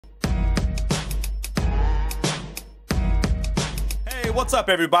Hey, what's up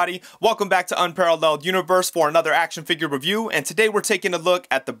everybody? Welcome back to Unparalleled Universe for another action figure review, and today we're taking a look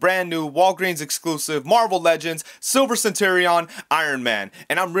at the brand new Walgreens exclusive Marvel Legends Silver Centurion Iron Man.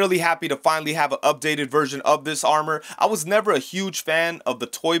 And I'm really happy to finally have an updated version of this armor. I was never a huge fan of the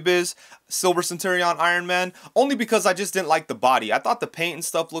Toyzbiz Silver Centurion Iron Man, only because I just didn't like the body. I thought the paint and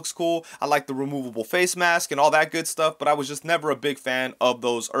stuff looks cool. I like the removable face mask and all that good stuff, but I was just never a big fan of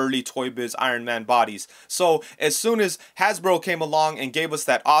those early Toyzbiz Iron Man bodies. So as soon as Hasbro came along and gave us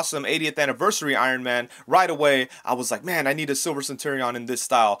that awesome 80th anniversary Iron Man, right away I was like, man, I need a Silver Centurion in this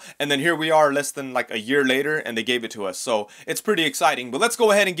style. And then here we are less than like a year later and they gave it to us. So it's pretty exciting. But let's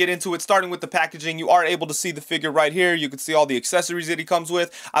go ahead and get into it, starting with the packaging. You are able to see the figure right here. You can see all the accessories that he comes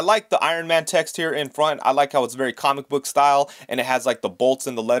with. I like the Iron Man text here in front. I like how it's very comic book style and it has like the bolts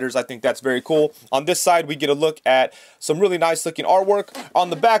and the letters. I think that's very cool. On this side we get a look at some really nice looking artwork.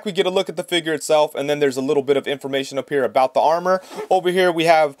 On the back we get a look at the figure itself, and then there's a little bit of information up here about the armor. Over here we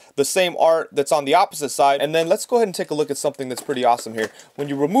have the same art that's on the opposite side, and then let's go ahead and take a look at something that's pretty awesome here. When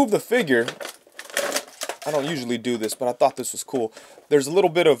you remove the figure, I don't usually do this, but I thought this was cool. There's a little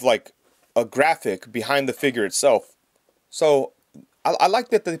bit of like a graphic behind the figure itself. So I like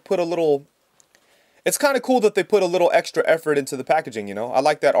that they put a little, it's kind of cool that they put a little extra effort into the packaging, you know. I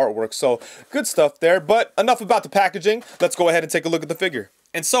like that artwork, so good stuff there. But enough about the packaging. Let's go ahead and take a look at the figure.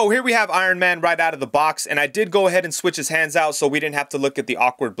 And so here we have Iron Man right out of the box, and I did go ahead and switch his hands out so we didn't have to look at the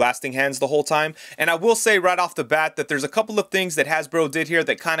awkward blasting hands the whole time. And I will say right off the bat that there's a couple of things that Hasbro did here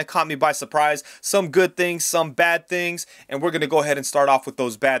that kind of caught me by surprise. Some good things, some bad things, and we're going to go ahead and start off with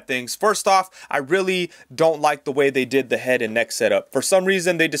those bad things. First off, I really don't like the way they did the head and neck setup. For some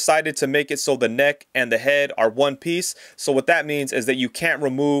reason, they decided to make it so the neck and the head are one piece. So what that means is that you can't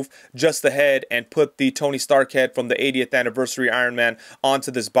remove just the head and put the Tony Stark head from the 80th anniversary Iron Man on to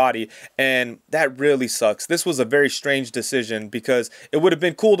this body, and that really sucks. This was a very strange decision because it would have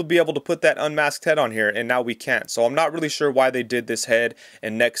been cool to be able to put that unmasked head on here, and now we can't. So I'm not really sure why they did this head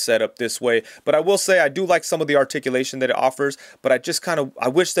and neck setup this way, but I will say I do like some of the articulation that it offers, but I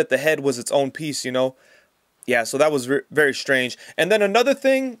wish that the head was its own piece, you know. Yeah, so that was very strange. And then another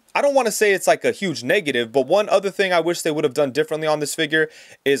thing, I don't want to say it's like a huge negative, but one other thing I wish they would have done differently on this figure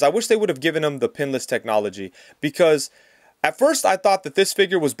is I wish they would have given him the pinless technology, because at first, I thought that this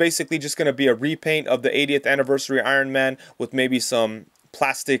figure was basically just going to be a repaint of the 80th anniversary Iron Man with maybe some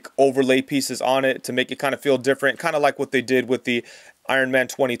plastic overlay pieces on it to make it kind of feel different, kind of like what they did with the Iron Man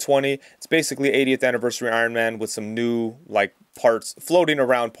 2020. It's basically 80th anniversary Iron Man with some new like parts, floating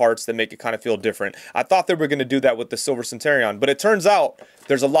around parts that make it kind of feel different. I thought they were going to do that with the Silver Centurion, but it turns out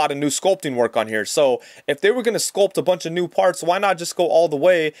there's a lot of new sculpting work on here. So if they were going to sculpt a bunch of new parts, why not just go all the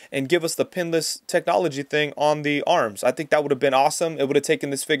way and give us the pinless technology thing on the arms? I think that would have been awesome. It would have taken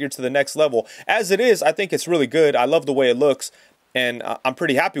this figure to the next level. As it is, I think it's really good. I love the way it looks, and I'm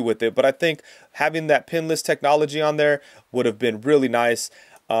pretty happy with it, but I think having that pinless technology on there would have been really nice.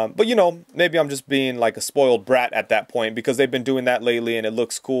 But you know, maybe I'm just being like a spoiled brat at that point because they've been doing that lately and it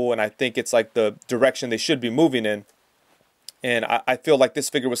looks cool, and I think it's like the direction they should be moving in. And I feel like this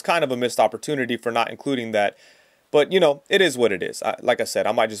figure was kind of a missed opportunity for not including that. But you know, it is what it is. Like I said,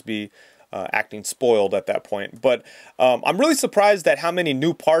 I might just be acting spoiled at that point. But I'm really surprised at how many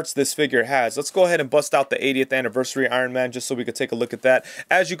new parts this figure has. Let's go ahead and bust out the 80th anniversary Iron Man just so we could take a look at that.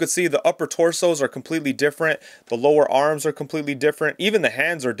 As you can see, the upper torsos are completely different. The lower arms are completely different. Even the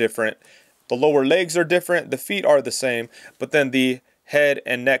hands are different. The lower legs are different. The feet are the same. But then the head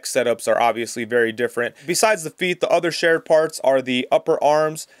and neck setups are obviously very different. Besides the feet, the other shared parts are the upper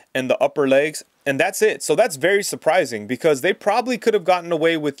arms and the upper legs. And that's it. So that's very surprising because they probably could have gotten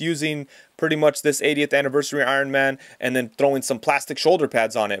away with using pretty much this 80th anniversary Iron Man and then throwing some plastic shoulder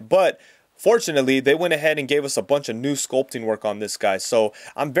pads on it. But fortunately, they went ahead and gave us a bunch of new sculpting work on this guy. So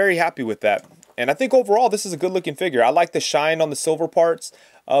I'm very happy with that. And I think overall, this is a good looking figure. I like the shine on the silver parts.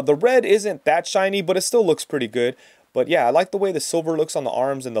 The red isn't that shiny, but it still looks pretty good. But yeah, I like the way the silver looks on the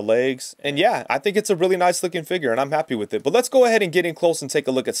arms and the legs. And yeah, I think it's a really nice looking figure and I'm happy with it. But let's go ahead and get in close and take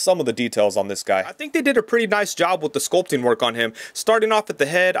a look at some of the details on this guy. I think they did a pretty nice job with the sculpting work on him. Starting off at the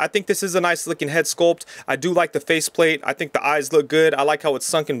head, I think this is a nice looking head sculpt. I do like the faceplate. I think the eyes look good. I like how it's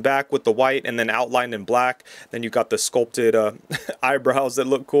sunken back with the white and then outlined in black. Then you got the sculpted eyebrows that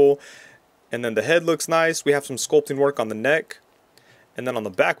look cool. And then the head looks nice. We have some sculpting work on the neck. And then on the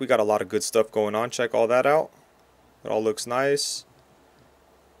back, we got a lot of good stuff going on. Check all that out. It all looks nice.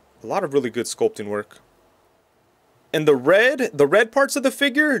 A lot of really good sculpting work. And the red parts of the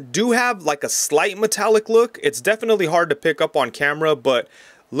figure do have like a slight metallic look. It's definitely hard to pick up on camera, but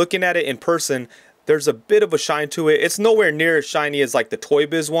looking at it in person, there's a bit of a shine to it. It's nowhere near as shiny as like the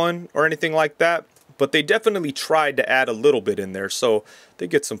Toyzbiz one or anything like that. but they definitely tried to add a little bit in there, so they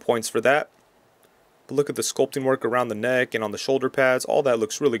get some points for that. But look at the sculpting work around the neck and on the shoulder pads. All that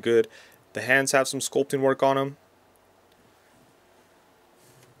looks really good. The hands have some sculpting work on them.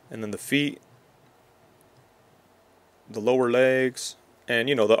 And then the feet, the lower legs, and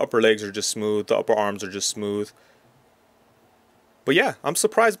you know, the upper legs are just smooth, the upper arms are just smooth. But yeah, I'm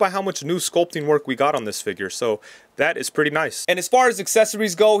surprised by how much new sculpting work we got on this figure, so that is pretty nice. And as far as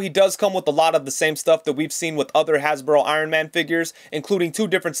accessories go, he does come with a lot of the same stuff that we've seen with other Hasbro Iron Man figures, including 2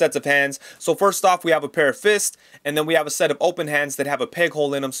 different sets of hands. So first off, we have a pair of fists, and then we have a set of open hands that have a peg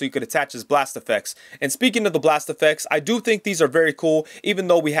hole in them so you could attach his blast effects. And speaking of the blast effects, I do think these are very cool, even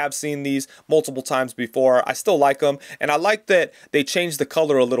though we have seen these multiple times before. I still like them, and I like that they changed the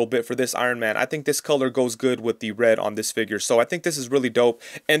color a little bit for this Iron Man. I think this color goes good with the red on this figure, so I think this is really dope.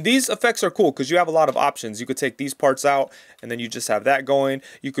 And these effects are cool because you have a lot of options. You could take these parts out and then you just have that going.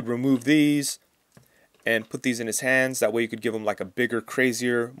 You could remove these and put these in his hands. That way you could give him like a bigger,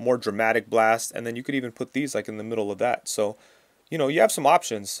 crazier, more dramatic blast, and then you could even put these like in the middle of that. So, you know, you have some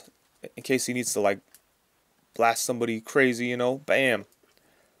options in case he needs to like blast somebody crazy, you know, bam.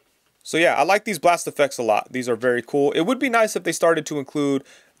 So yeah, I like these blast effects a lot. These are very cool. It would be nice if they started to include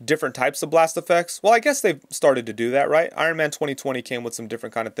different types of blast effects. Well, I guess they've started to do that, right? Iron Man 2020 came with some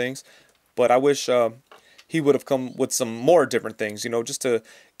different kind of things, but I wish he would have come with some more different things, you know, just to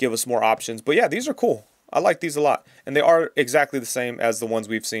give us more options. But yeah, these are cool. I like these a lot, and they are exactly the same as the ones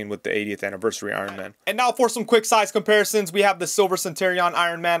we've seen with the 80th anniversary Iron Man. And now for some quick size comparisons, we have the Silver Centurion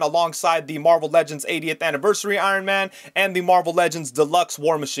Iron Man alongside the Marvel Legends 80th anniversary Iron Man and the Marvel Legends Deluxe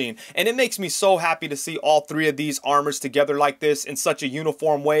War Machine. And it makes me so happy to see all 3 of these armors together like this in such a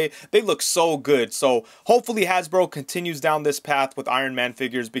uniform way. They look so good. So hopefully Hasbro continues down this path with Iron Man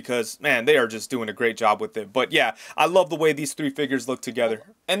figures because, man, they are just doing a great job with it. But yeah, I love the way these 3 figures look together.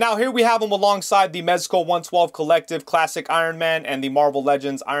 And now here we have them alongside the Mezco 112 Collective Classic Iron Man and the Marvel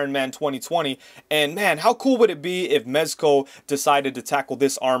Legends Iron Man 2020. And man, how cool would it be if Mezco decided to tackle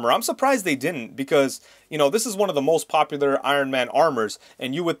this armor? I'm surprised they didn't because, you know, this is one of the most popular Iron Man armors,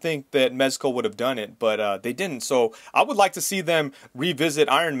 and you would think that Mezco would have done it, but they didn't. So I would like to see them revisit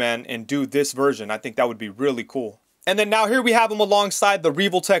Iron Man and do this version. I think that would be really cool. And then now here we have him alongside the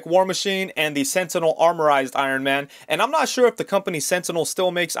Revoltech War Machine and the Sentinel Armorized Iron Man. And I'm not sure if the company Sentinel still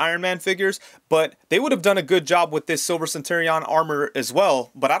makes Iron Man figures, but they would have done a good job with this Silver Centurion armor as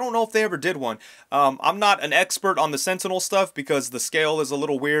well. But I don't know if they ever did one. I'm not an expert on the Sentinel stuff because the scale is a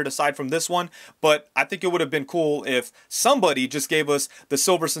little weird aside from this one. But I think it would have been cool if somebody just gave us the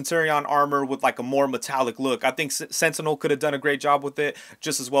Silver Centurion armor with like a more metallic look. I think Sentinel could have done a great job with it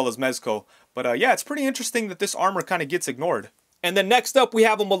just as well as Mezco. But yeah, it's pretty interesting that this armor kind of gets ignored. And then next up, we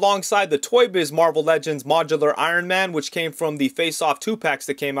have him alongside the Toyzbiz Marvel Legends Modular Iron Man, which came from the Face-Off 2-packs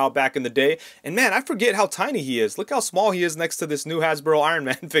that came out back in the day. And man, I forget how tiny he is. Look how small he is next to this new Hasbro Iron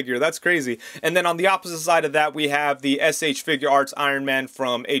Man figure. That's crazy. And then on the opposite side of that, we have the SH Figure Arts Iron Man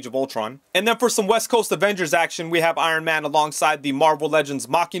from Age of Ultron. And then for some West Coast Avengers action, we have Iron Man alongside the Marvel Legends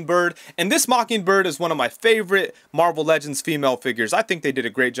Mockingbird. And this Mockingbird is one of my favorite Marvel Legends female figures. I think they did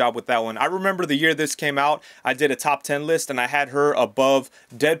a great job with that one. I remember the year this came out, I did a top 10 list and I had her above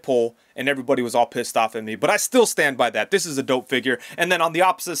Deadpool and everybody was all pissed off at me, but I still stand by that. This is a dope figure. And then on the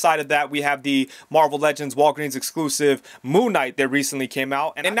opposite side of that, we have the Marvel Legends Walgreens exclusive Moon Knight that recently came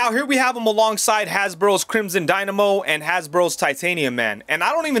out. And now here we have him alongside Hasbro's Crimson Dynamo and Hasbro's Titanium Man. And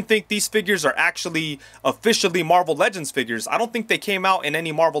I don't even think these figures are actually officially Marvel Legends figures. I don't think they came out in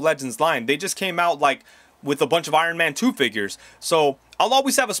any Marvel Legends line. They just came out like with a bunch of Iron Man 2 figures. So I'll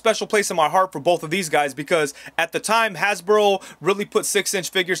always have a special place in my heart for both of these guys because at the time Hasbro really put 6-inch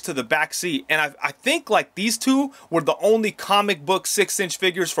figures to the back seat, and I think like these two were the only comic book 6-inch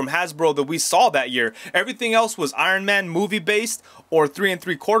figures from Hasbro that we saw that year. Everything else was Iron Man movie based or 3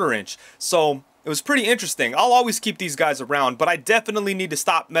 3/4 inch. So it was pretty interesting. I'll always keep these guys around, but I definitely need to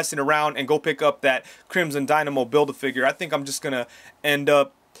stop messing around and go pick up that Crimson Dynamo Build-A-Figure. I think I'm just gonna end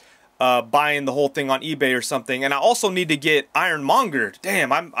up buying the whole thing on eBay or something. And I also need to get Ironmonger.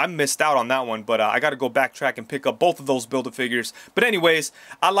 Damn, I missed out on that one, but I got to go backtrack and pick up both of those Build-A-Figures. But anyways,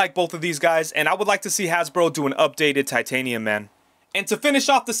 I like both of these guys, and I would like to see Hasbro do an updated Titanium Man. And to finish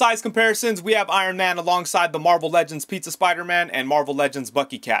off the size comparisons, we have Iron Man alongside the Marvel Legends Pizza Spider-Man and Marvel Legends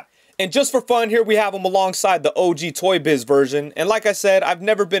Bucky Cap. And just for fun, here we have him alongside the OG Toyzbiz version. And like I said, I've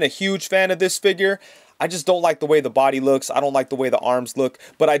never been a huge fan of this figure. I just don't like the way the body looks. I don't like the way the arms look,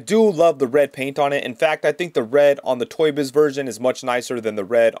 but I do love the red paint on it. In fact, I think the red on the Toyzbiz version is much nicer than the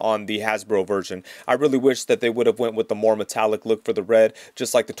red on the Hasbro version. I really wish that they would have went with the more metallic look for the red,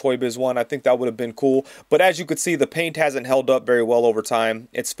 just like the Toyzbiz one. I think that would have been cool. But as you can see, the paint hasn't held up very well over time.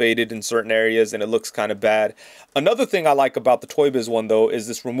 It's faded in certain areas and it looks kind of bad. Another thing I like about the Toyzbiz one though is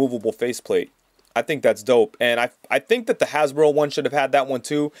this removable faceplate. I think that's dope, and I think that the Hasbro one should have had that one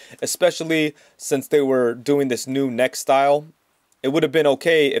too, especially since they were doing this new neck style. It would have been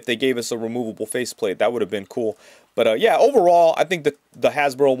okay if they gave us a removable faceplate. That would have been cool. But yeah, overall, I think the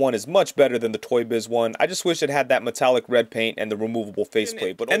Hasbro one is much better than the Toyzbiz one. I just wish it had that metallic red paint and the removable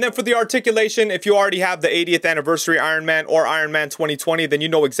faceplate. And then for the articulation, if you already have the 80th anniversary Iron Man or Iron Man 2020, then you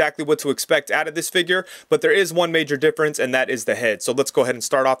know exactly what to expect out of this figure. But there is one major difference, and that is the head. So let's go ahead and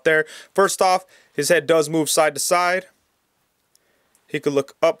start off there. First off, his head does move side to side. He could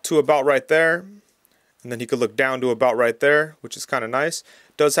look up to about right there. And then he could look down to about right there, which is kind of nice.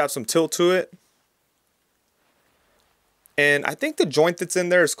 Does have some tilt to it. And I think the joint that's in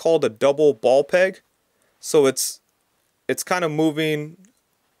there is called a double ball peg. So it's kind of moving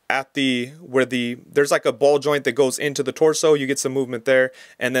at there's like a ball joint that goes into the torso. You get some movement there.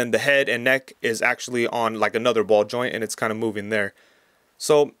 And then the head and neck is actually on like another ball joint, and it's kind of moving there.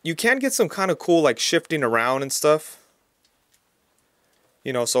 So you can get some kind of cool like shifting around and stuff.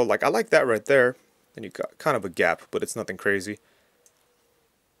 You know, so like I like that right there. And you got kind of a gap, but it's nothing crazy.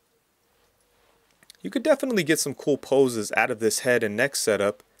 You could definitely get some cool poses out of this head and neck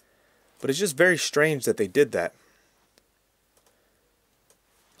setup, but it's just very strange that they did that.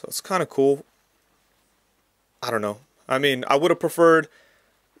 So it's kind of cool. I don't know. I mean, I would have preferred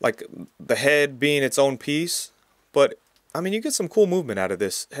like the head being its own piece, but I mean, you get some cool movement out of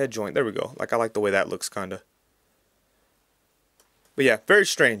this head joint. There we go. Like I like the way that looks kind of. But yeah, very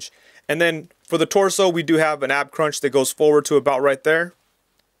strange. And then for the torso, we do have an ab crunch that goes forward to about right there.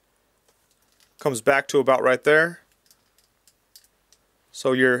 Comes back to about right there.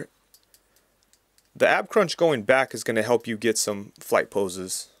 So the ab crunch going back is going to help you get some flight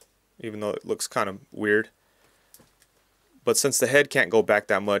poses, even though it looks kind of weird. But since the head can't go back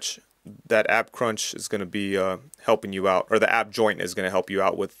that much, that ab crunch is going to be helping you out, or the ab joint is going to help you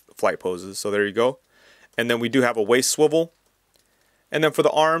out with flight poses. So there you go. And then we do have a waist swivel. And then for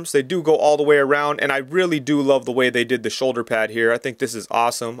the arms, they do go all the way around, and I really do love the way they did the shoulder pad here. I think this is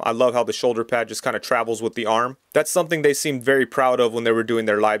awesome. I love how the shoulder pad just kind of travels with the arm. That's something they seemed very proud of when they were doing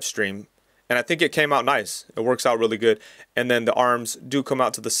their live stream. And I think it came out nice. It works out really good. And then the arms do come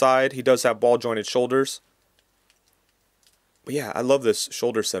out to the side. He does have ball jointed shoulders. But yeah, I love this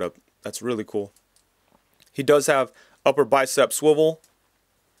shoulder setup. That's really cool. He does have upper bicep swivel.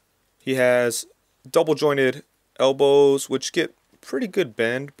 He has double jointed elbows, which get pretty good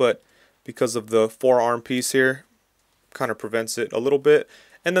bend, but because of the forearm piece here, kind of prevents it a little bit.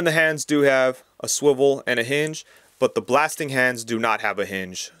 And then the hands do have a swivel and a hinge, but the blasting hands do not have a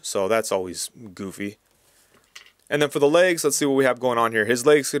hinge, so that's always goofy. And then for the legs, let's see what we have going on here. His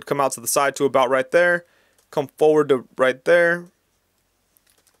legs could come out to the side to about right there, come forward to right there.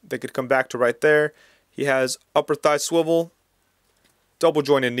 They could come back to right there. He has upper thigh swivel, double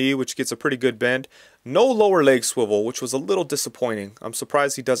jointed knee, which gets a pretty good bend. No lower leg swivel, which was a little disappointing. I'm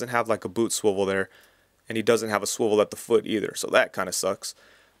surprised he doesn't have like a boot swivel there, and he doesn't have a swivel at the foot either, so that kind of sucks.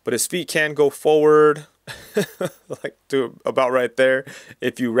 But his feet can go forward like to about right there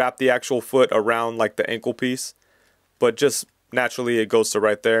if you wrap the actual foot around like the ankle piece, but just naturally it goes to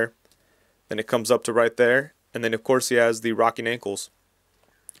right there, then it comes up to right there, and then of course he has the rocking ankles.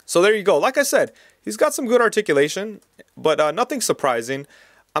 So there you go. Like I said, he's got some good articulation, but nothing surprising.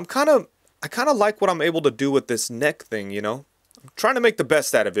 I kind of like what I'm able to do with this neck thing, you know. I'm trying to make the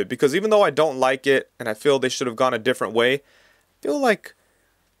best out of it, because even though I don't like it and I feel they should have gone a different way, I feel like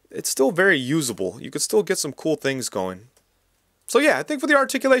it's still very usable. You could still get some cool things going. So yeah, I think for the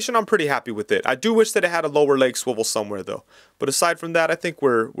articulation, I'm pretty happy with it. I do wish that it had a lower leg swivel somewhere though. But aside from that, I think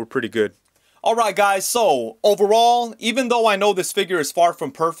we're pretty good. Alright guys, so overall, even though I know this figure is far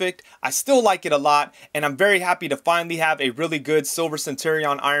from perfect, I still like it a lot, and I'm very happy to finally have a really good Silver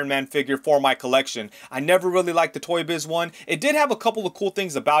Centurion Iron Man figure for my collection. I never really liked the Toyzbiz one. It did have a couple of cool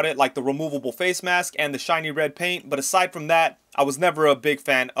things about it, like the removable face mask and the shiny red paint, but aside from that, I was never a big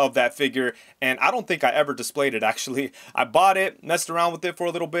fan of that figure, and I don't think I ever displayed it actually. I bought it, messed around with it for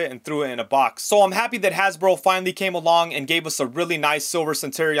a little bit, and threw it in a box. So I'm happy that Hasbro finally came along and gave us a really nice Silver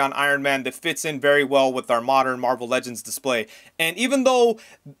Centurion Iron Man that fits in very well with our modern Marvel Legends display. And even though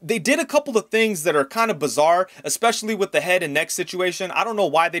they did a couple of things that are kind of bizarre, especially with the head and neck situation, I don't know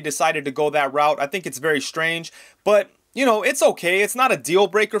why they decided to go that route. I think it's very strange, but you know, it's okay. It's not a deal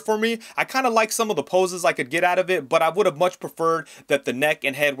breaker for me. I kind of like some of the poses I could get out of it, but I would have much preferred that the neck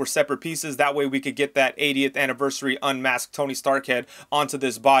and head were separate pieces. That way we could get that 80th anniversary unmasked Tony Stark head onto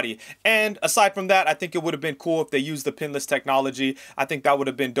this body. And aside from that, I think it would have been cool if they used the pinless technology. I think that would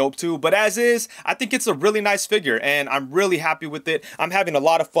have been dope too. But as is, I think it's a really nice figure and I'm really happy with it. I'm having a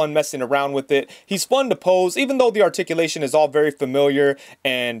lot of fun messing around with it. He's fun to pose, even though the articulation is all very familiar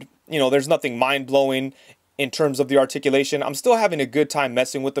and, you know, there's nothing mind-blowing in terms of the articulation. I'm still having a good time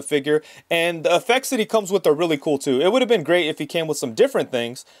messing with the figure, and the effects that he comes with are really cool too. It would have been great if he came with some different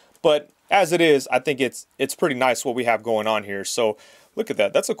things, but as it is, I think it's pretty nice what we have going on here. So look at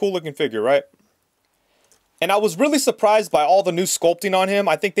that. That's a cool looking figure, right? And I was really surprised by all the new sculpting on him.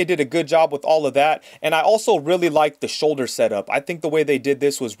 I think they did a good job with all of that. And I also really like the shoulder setup. I think the way they did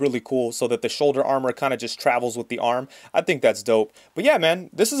this was really cool, so that the shoulder armor kind of just travels with the arm. I think that's dope. But yeah, man,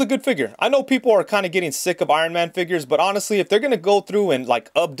 this is a good figure. I know people are kind of getting sick of Iron Man figures, but honestly, if they're going to go through and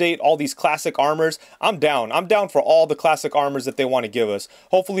like update all these classic armors, I'm down. I'm down for all the classic armors that they want to give us.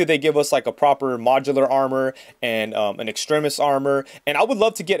 Hopefully they give us like a proper modular armor and an extremis armor. And I would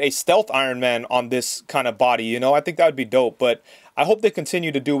love to get a stealth Iron Man on this kind of body. You know, I think that would be dope, but I hope they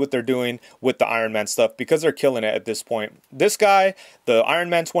continue to do what they're doing with the Iron Man stuff because they're killing it at this point. This guy, the Iron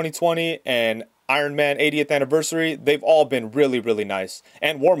Man 2020 and Iron Man 80th anniversary, they've all been really, really nice.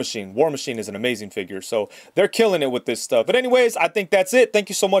 And War Machine. War Machine is an amazing figure, so they're killing it with this stuff. But anyways, I think that's it. Thank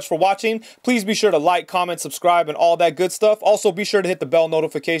you so much for watching. Please be sure to like, comment, subscribe, and all that good stuff. Also, be sure to hit the bell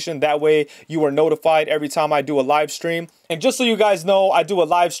notification. That way you are notified every time I do a live stream. And just so you guys know, I do a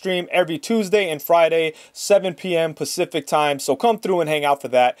live stream every Tuesday and Friday, 7 p.m. Pacific time. So come through and hang out for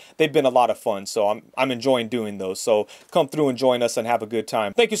that. They've been a lot of fun, so I'm enjoying doing those. So come through and join us and have a good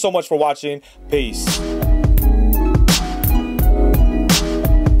time. Thank you so much for watching. Peace.